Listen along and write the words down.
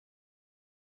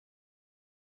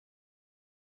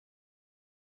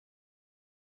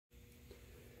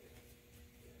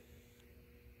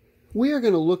we are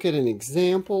going to look at an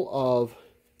example of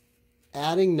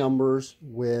adding numbers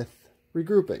with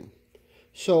regrouping.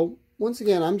 So once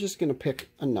again, I'm just going to pick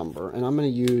a number, and I'm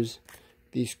going to use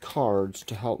these cards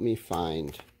to help me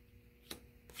find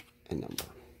a number.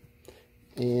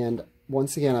 And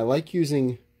once again, I like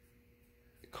using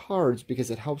cards because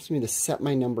it helps me to set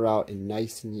my number out in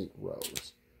nice, neat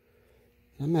rows.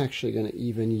 I'm actually going to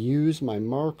even use my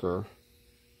marker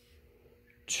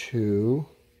to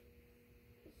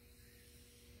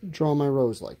draw my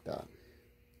rows like that.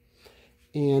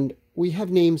 And we have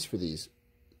names for these.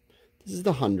 This is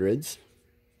the hundreds.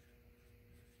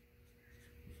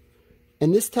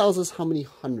 And this tells us how many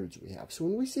hundreds we have. So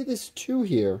when we see this 2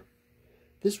 here,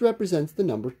 this represents the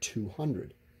number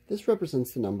 200. This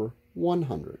represents the number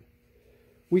 100.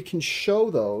 We can show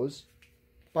those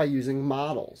by using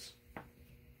models.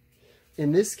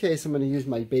 In this case, I'm going to use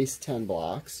my base 10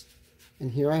 blocks.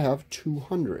 And here I have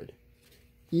 200.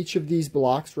 Each of these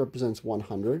blocks represents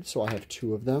 100, so I have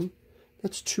 2 of them.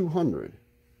 That's 200.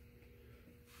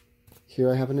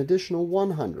 Here I have an additional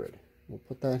 100. We'll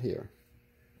put that here.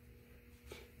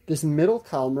 This middle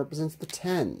column represents the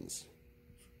tens.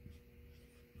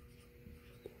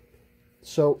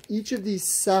 So each of these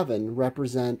 7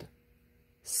 represent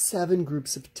 7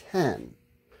 groups of 10,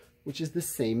 which is the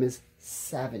same as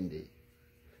 70.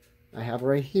 I have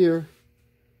right here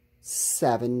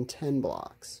 7 10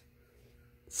 blocks.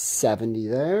 70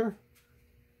 there.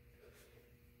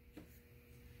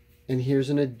 And here's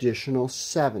an additional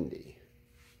 70.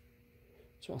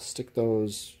 So I'll stick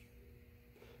those,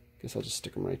 I guess I'll just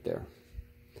stick them right there.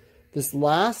 This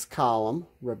last column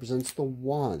represents the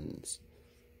ones.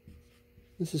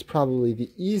 This is probably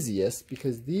the easiest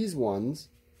because these ones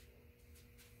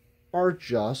are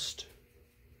just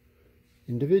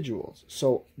individuals.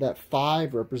 So that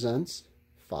 5 represents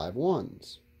 5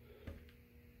 ones.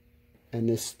 And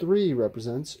this 3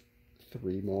 represents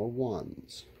 3 more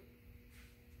ones.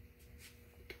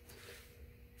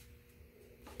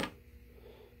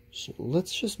 So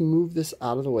let's just move this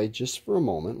out of the way just for a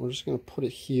moment. We're just going to put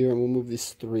it here, and we'll move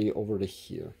this 3 over to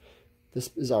here. This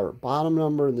is our bottom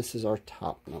number, and this is our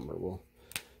top number. We'll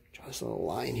draw this little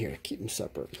line here to keep them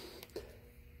separate.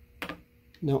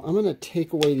 Now I'm going to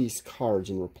take away these cards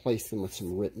and replace them with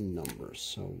some written numbers.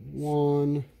 So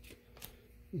 1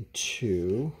 and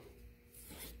 2.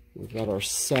 We've got our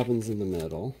 7s in the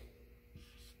middle.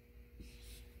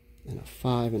 And a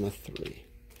 5 and a 3.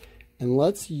 And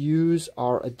let's use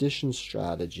our addition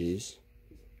strategies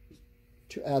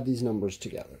to add these numbers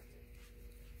together.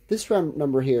 This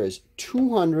number here is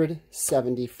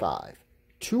 275.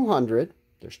 200,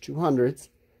 there's 200s.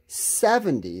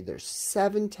 70, there's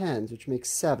 7 10s, which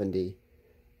makes 70,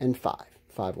 and 5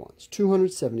 ones.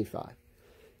 275.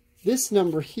 This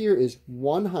number here is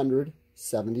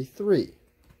 173.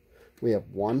 We have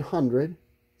 100,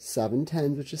 7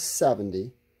 10s, which is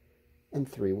 70, and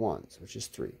 3 ones, which is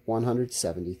 3.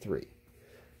 173.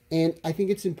 And I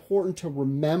think it's important to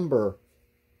remember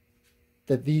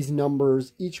that these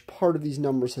numbers, each part of these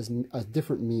numbers has a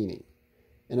different meaning.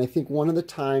 And I think one of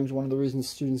the reasons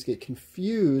students get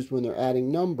confused when they're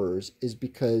adding numbers is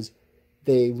because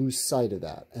they lose sight of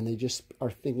that. And they just are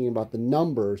thinking about the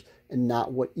numbers and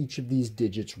not what each of these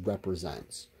digits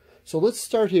represents. So let's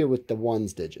start here with the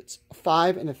ones digits, a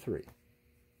 5 and a 3.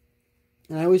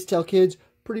 And I always tell kids,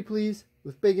 pretty please,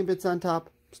 with bacon bits on top,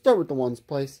 start with the ones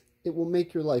place. It will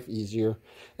make your life easier.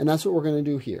 And that's what we're going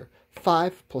to do here.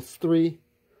 5 plus 3,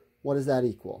 what does that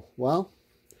equal? Well,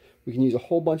 we can use a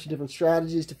whole bunch of different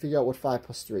strategies to figure out what 5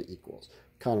 plus 3 equals.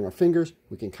 Count on our fingers,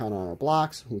 we can count on our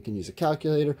blocks, we can use a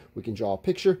calculator, we can draw a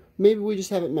picture, maybe we just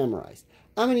have it memorized.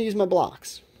 I'm going to use my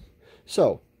blocks.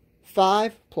 So,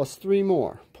 5 plus 3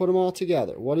 more, put them all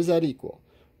together. What does that equal?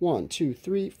 1, 2,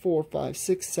 3, 4, 5,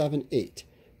 6, 7, 8.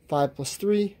 5 plus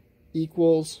 3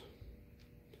 equals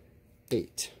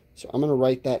 8. So I'm going to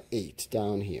write that 8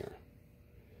 down here.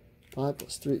 5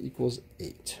 plus 3 equals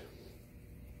 8.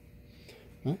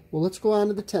 All right, well, let's go on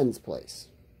to the tens place.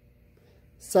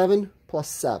 7 plus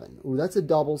 7. Ooh, that's a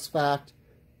doubles fact.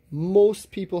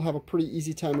 Most people have a pretty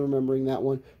easy time remembering that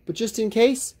one. But just in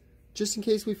case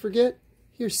we forget,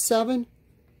 here's 7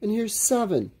 and here's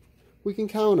 7. We can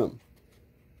count them.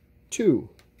 2,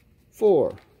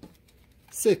 4,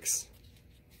 6,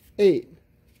 8,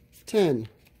 10,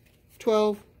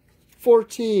 12,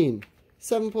 14.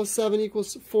 7 plus 7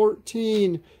 equals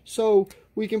 14. So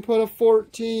we can put a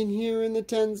 14 here in the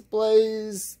tens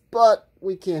place, but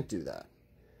we can't do that.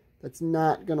 That's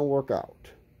not going to work out.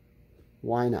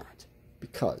 Why not?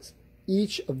 Because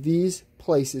each of these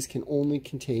places can only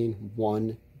contain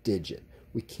 1 digit.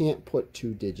 We can't put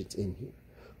 2 digits in here.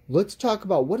 let's talk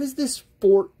about what does this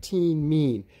 14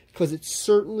 mean? Because it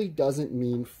certainly doesn't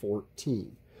mean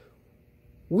 14.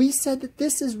 We said that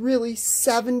this is really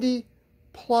 70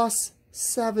 plus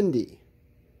 70.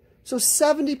 So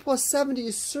 70 plus 70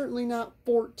 is certainly not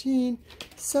 14.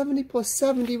 70 plus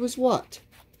 70 was what?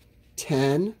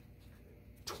 10,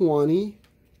 20,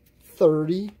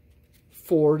 30,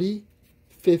 40,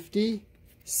 50,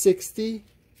 60,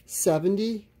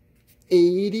 70,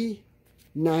 80,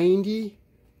 90,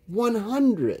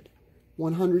 100,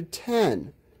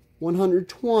 110,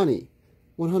 120,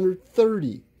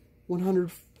 130,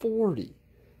 140.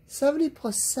 70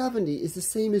 plus 70 is the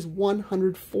same as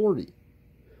 140.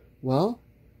 Well,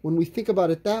 when we think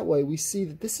about it that way, we see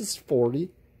that this is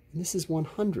 40 and this is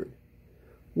 100.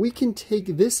 We can take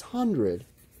this 100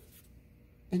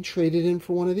 and trade it in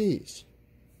for one of these.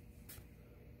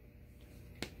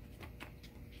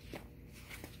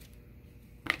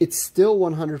 It's still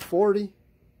 140.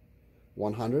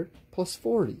 100 plus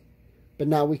 40. But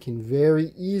now we can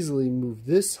very easily move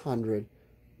this 100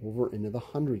 over into the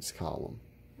hundreds column.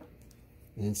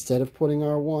 And instead of putting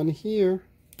our 1 here,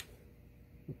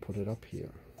 we'll put it up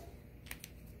here.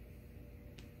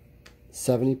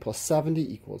 70 plus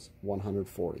 70 equals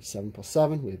 140. 7 plus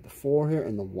 7, we have the 4 here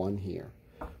and the 1 here.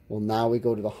 Well, now we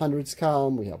go to the hundreds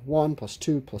column. We have 1 plus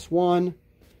 2 plus 1.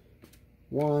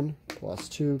 1 plus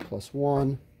 2 plus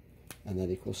 1. And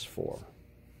that equals 4.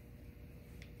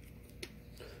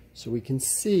 So we can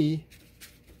see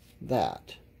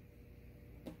that.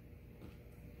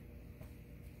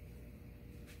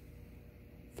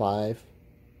 Five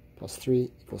plus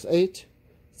 3 equals 8.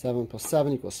 7 plus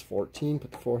 7 equals 14.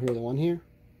 Put the 4 here, the 1 here.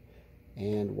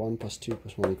 And 1 plus 2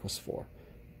 plus 1 equals 4.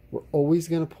 We're always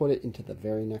going to put it into the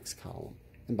very next column.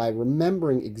 And by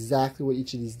remembering exactly what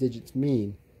each of these digits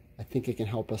mean, I think it can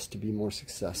help us to be more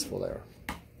successful there.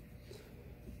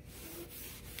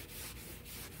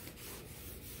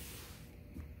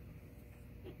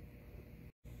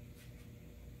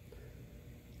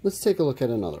 Let's take a look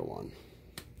at another one.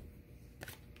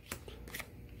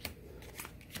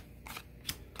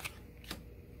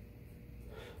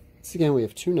 Once again, we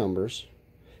have two numbers.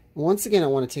 And once again, I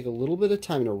want to take a little bit of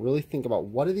time to really think about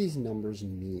what do these numbers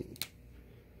mean.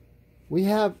 We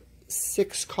have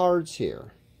 6 cards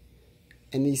here.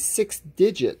 And these 6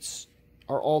 digits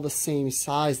are all the same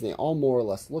size. And they all more or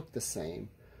less look the same.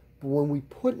 But when we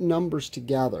put numbers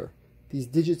together, these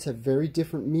digits have very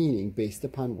different meaning based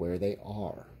upon where they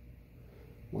are.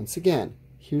 Once again,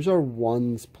 here's our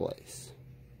ones place.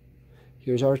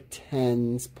 Here's our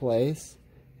tens place.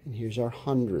 And here's our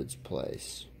hundreds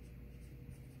place.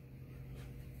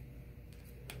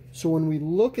 So when we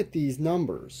look at these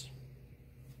numbers,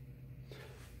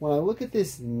 when I look at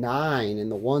this 9 in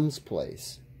the ones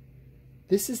place,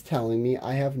 this is telling me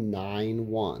I have 9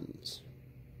 ones.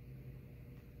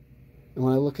 And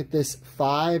when I look at this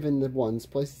 5 in the ones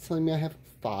place, it's telling me I have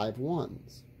 5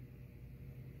 ones.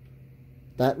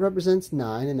 That represents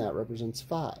 9 and that represents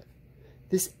 5.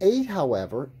 This 8,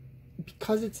 however,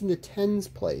 because it's in the tens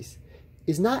place,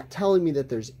 is not telling me that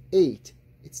there's 8.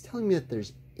 It's telling me that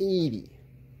there's 80.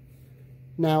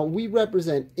 Now, we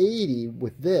represent 80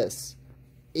 with this,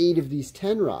 8 of these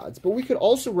 10 rods, but we could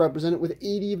also represent it with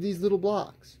 80 of these little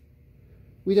blocks.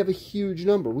 We'd have a huge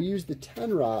number. We use the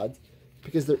 10 rods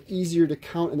because they're easier to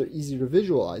count and they're easier to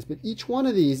visualize, but each one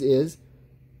of these is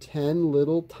 10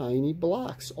 little tiny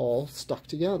blocks all stuck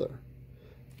together.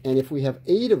 And if we have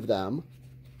 8 of them,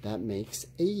 that makes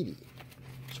 80.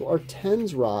 So our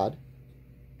tens rod,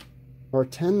 our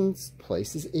tens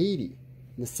place is 80.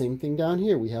 And the same thing down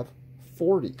here, we have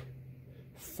 40.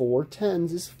 4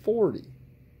 tens is 40.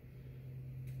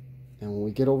 And when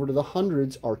we get over to the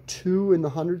hundreds, our 2 in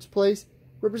the hundreds place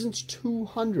represents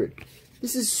 200.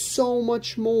 This is so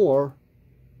much more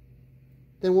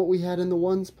than what we had in the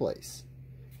ones place.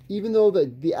 Even though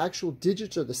the actual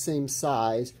digits are the same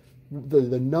size,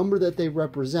 the number that they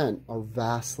represent are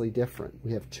vastly different.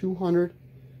 We have 200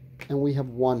 and we have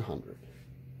 100.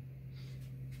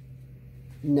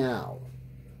 Now,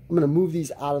 I'm going to move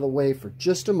these out of the way for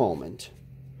just a moment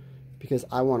because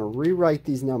I want to rewrite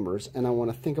these numbers and I want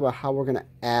to think about how we're going to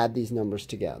add these numbers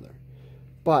together.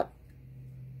 But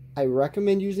I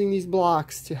recommend using these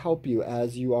blocks to help you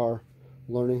as you are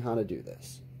learning how to do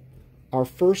this. Our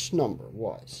first number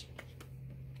was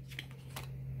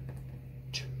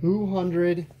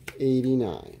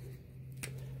 289.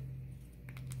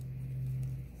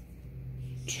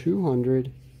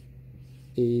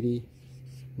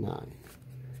 289.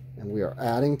 And we are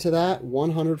adding to that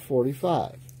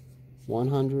 145.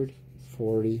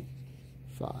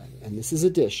 145. And this is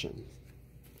addition.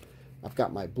 I've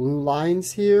got my blue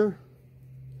lines here.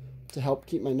 to help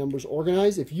keep my numbers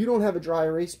organized. If you don't have a dry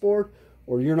erase board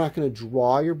or you're not going to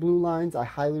draw your blue lines, I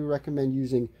highly recommend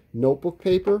using notebook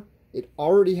paper. It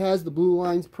already has the blue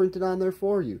lines printed on there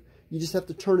for you. You just have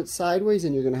to turn it sideways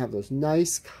and you're going to have those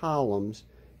nice columns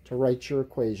to write your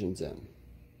equations in.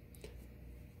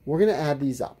 We're going to add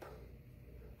these up.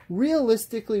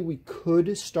 Realistically, we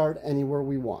could start anywhere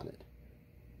we wanted,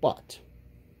 but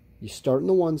you start in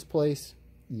the ones place,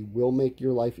 you will make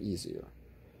your life easier.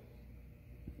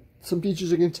 Some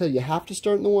teachers are going to tell you you have to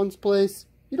start in the ones place.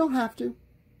 You don't have to,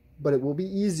 but it will be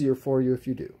easier for you if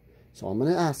you do. So I'm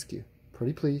going to ask you,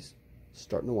 pretty please,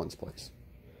 start in the ones place.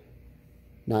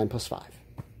 9 plus 5.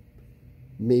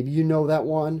 Maybe you know that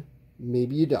one,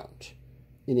 maybe you don't.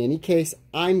 In any case,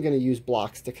 I'm going to use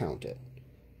blocks to count it.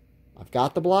 I've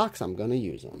got the blocks, I'm going to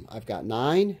use them. I've got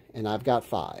 9 and I've got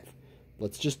 5.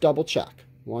 Let's just double check.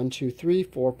 1, 2, 3,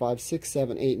 4, 5, 6,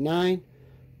 7, 8, 9.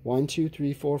 1, 2,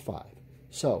 3, 4, 5.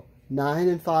 So 9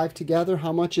 and 5 together,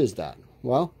 how much is that?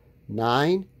 Well,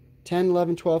 9, 10,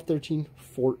 11, 12, 13,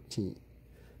 14.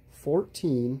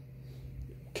 14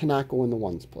 cannot go in the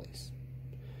ones place,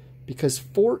 because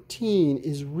 14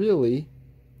 is really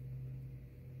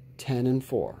 10 and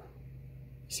 4.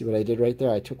 See what I did right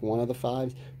there? I took one of the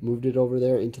 5s, moved it over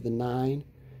there into the 9.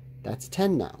 That's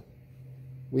 10 now.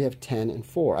 We have 10 and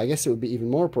 4. I guess it would be even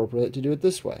more appropriate to do it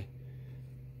this way.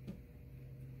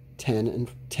 10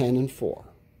 and 4.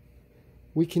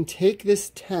 We can take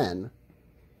this 10,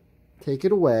 take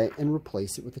it away, and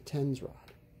replace it with a tens rod.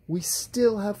 We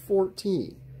still have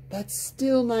 14. That's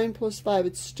still 9 plus 5.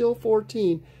 It's still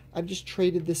 14. I've just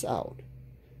traded this out.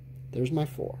 There's my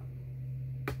 4.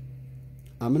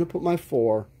 I'm going to put my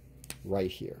 4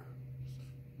 right here.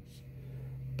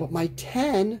 But my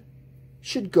 10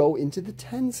 should go into the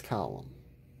tens column.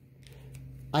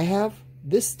 I have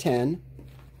this 10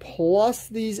 plus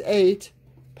these 8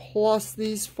 plus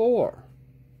these 4.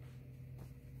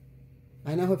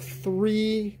 I now have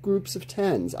 3 groups of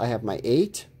tens. I have my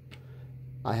 8,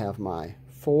 I have my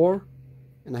 4,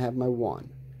 and I have my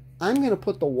 1. I'm going to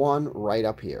put the 1 right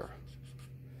up here.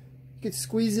 You could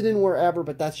squeeze it in wherever,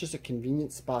 but that's just a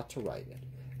convenient spot to write it.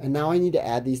 And now I need to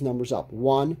add these numbers up.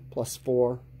 1 plus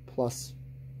 4 plus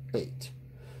 8.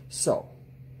 So,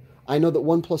 I know that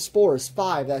 1 plus 4 is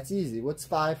 5. That's easy. What's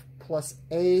 5 plus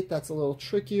 8? That's a little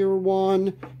trickier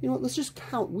one. You know what? Let's just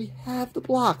count. We have the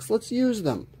blocks. Let's use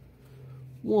them.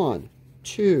 1,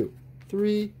 2,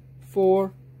 3,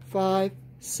 4, 5,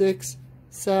 6,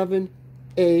 7,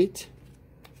 8,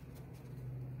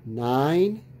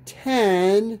 9,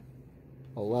 10,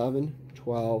 11,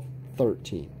 12,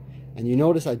 13. And you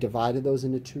notice I divided those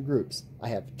into 2 groups. I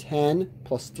have 10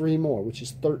 plus 3 more, which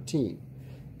is 13.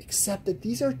 Except that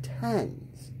these are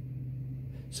tens.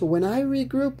 So when I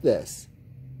regroup this,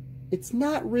 it's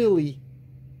not really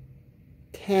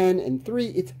 10 and 3,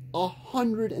 it's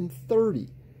 130.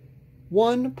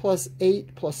 1 plus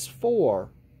 8 plus 4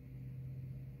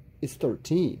 is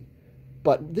 13.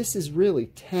 But this is really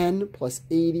 10 plus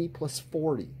 80 plus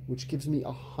 40, which gives me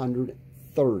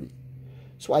 130.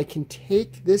 So I can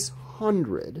take this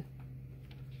 100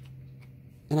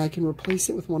 and I can replace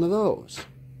it with one of those.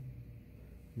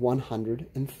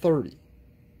 130.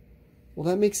 Well,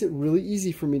 that makes it really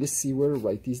easy for me to see where to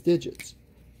write these digits.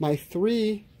 My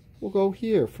 3 will go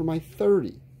here for my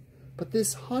 30. But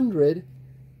this 100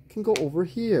 can go over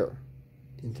here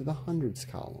into the hundreds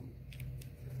column.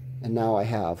 And now I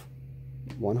have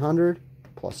 100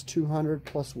 plus 200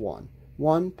 plus 1.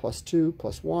 1 plus 2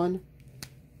 plus 1.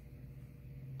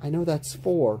 I know that's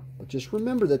 4, but just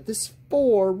remember that this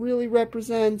 4 really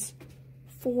represents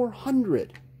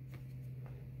 400.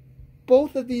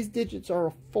 Both of these digits are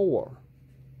a 4,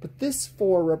 but this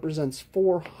 4 represents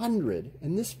 400,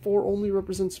 and this 4 only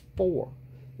represents 4.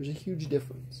 There's a huge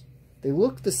difference. They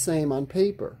look the same on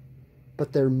paper,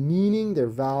 but their meaning, their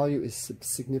value is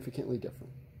significantly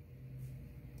different.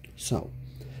 So,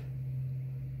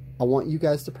 I want you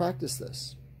guys to practice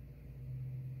this.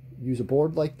 Use a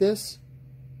board like this,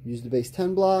 use the base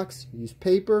 10 blocks, use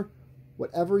paper,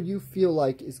 whatever you feel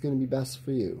like is going to be best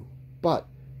for you. But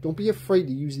don't be afraid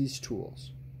to use these tools.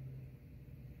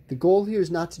 The goal here is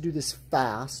not to do this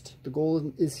fast. The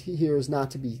goal here is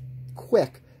not to be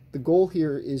quick. The goal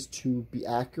here is to be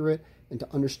accurate and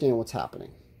to understand what's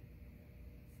happening.